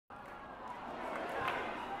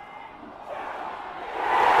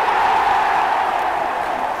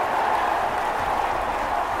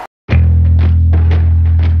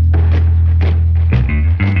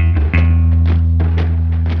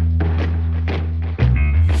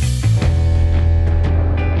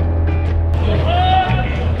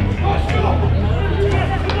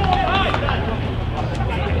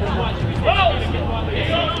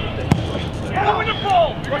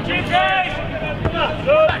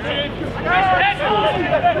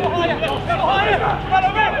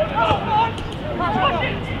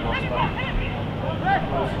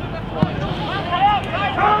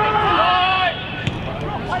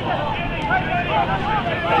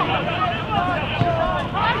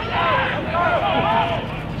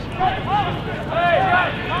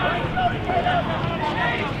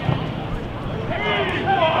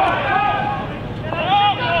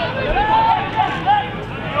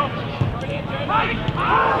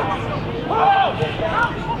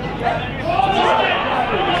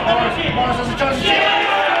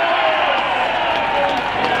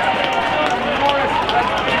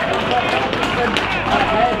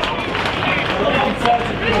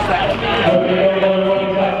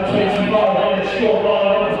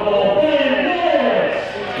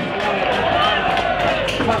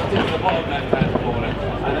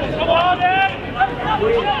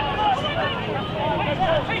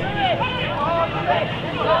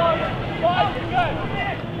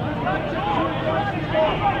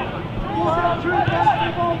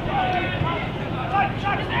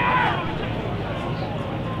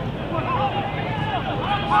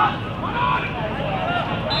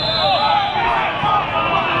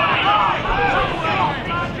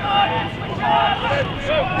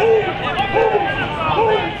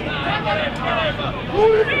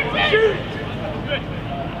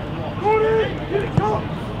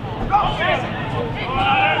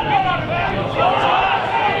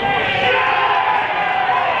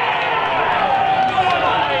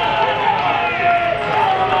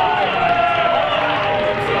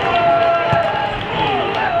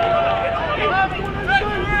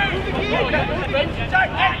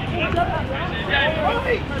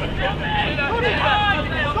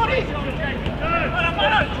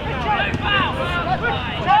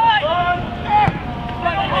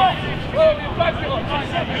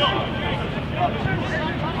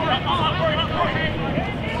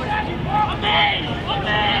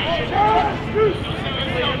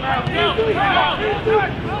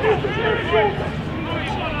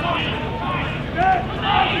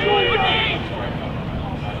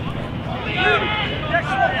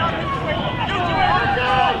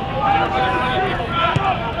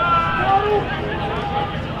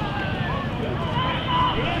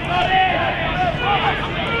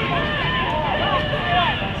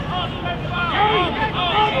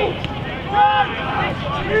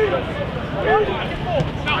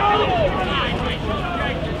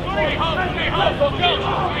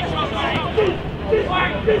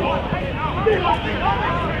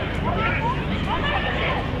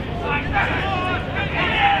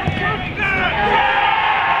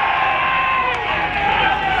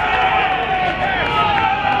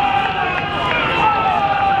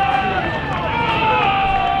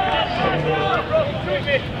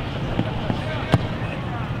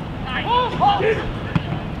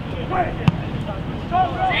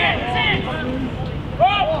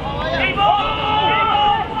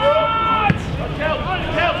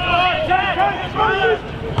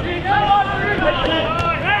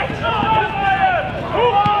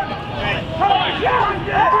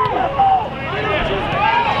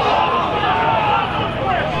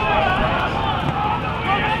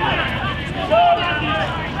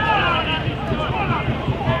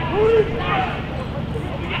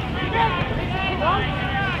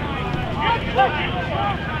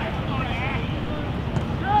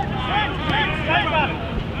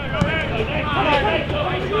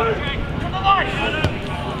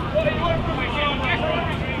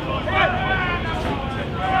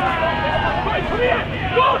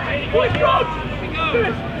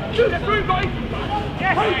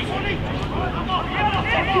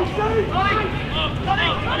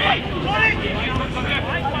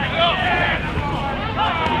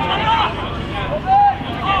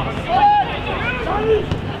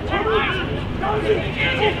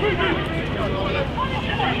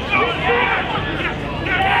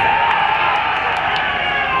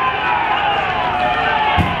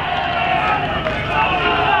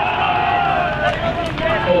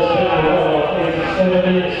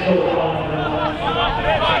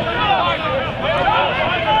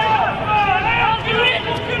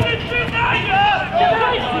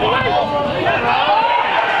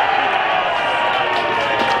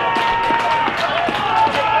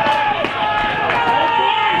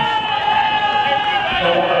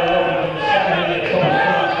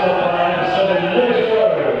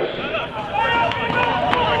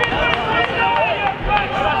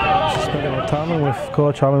With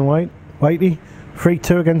coach Alan Whitey,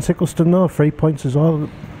 3-2 against Ilkeston though, 3 points as well.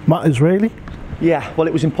 Matters really? Yeah, well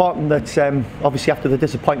it was important that obviously after the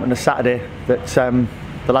disappointment of Saturday that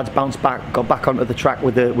the lads bounced back, got back onto the track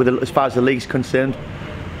with as far as the league's concerned.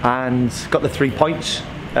 and got the 3 points.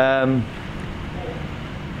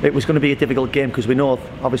 It was going to be a difficult game because we know,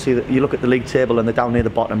 obviously, that you look at the league table and they're down near the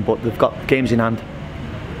bottom, but they've got games in hand,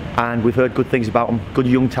 and we've heard good things about them. Good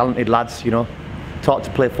young talented lads, you know, taught to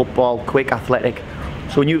play football, quick, athletic.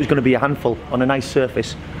 So we knew it was going to be a handful on a nice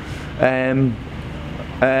surface.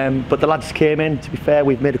 But the lads came in. To be fair,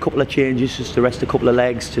 we've made a couple of changes just to rest a couple of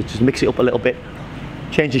legs, to just mix it up a little bit,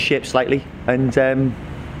 change the shape slightly, and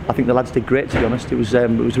I think the lads did great, to be honest. It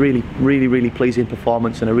was really pleasing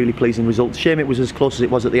performance and a really pleasing result. Shame it was as close as it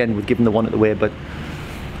was at the end with giving the one at the way, but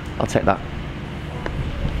I'll take that.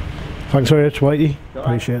 Thanks very much, Whitey.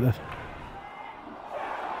 Appreciate it.